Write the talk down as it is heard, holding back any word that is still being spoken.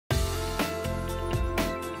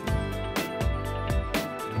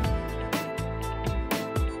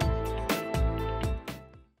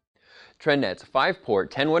TRENDnet's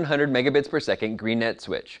 5-port 10100 megabits per second GREENnet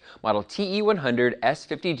Switch, model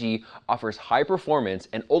TE100-S50g, offers high performance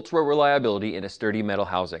and ultra reliability in a sturdy metal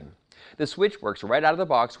housing. The switch works right out of the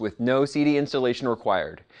box with no CD installation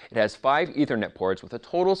required. It has 5 Ethernet ports with a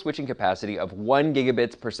total switching capacity of 1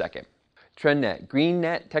 gigabits per second. TRENDnet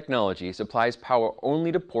GREENnet technology supplies power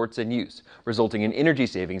only to ports in use, resulting in energy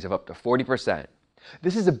savings of up to 40%.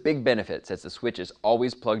 This is a big benefit since the switch is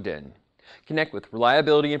always plugged in. Connect with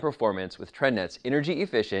reliability and performance with TRENDnet's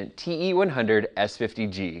energy-efficient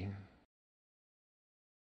TE100-S50g.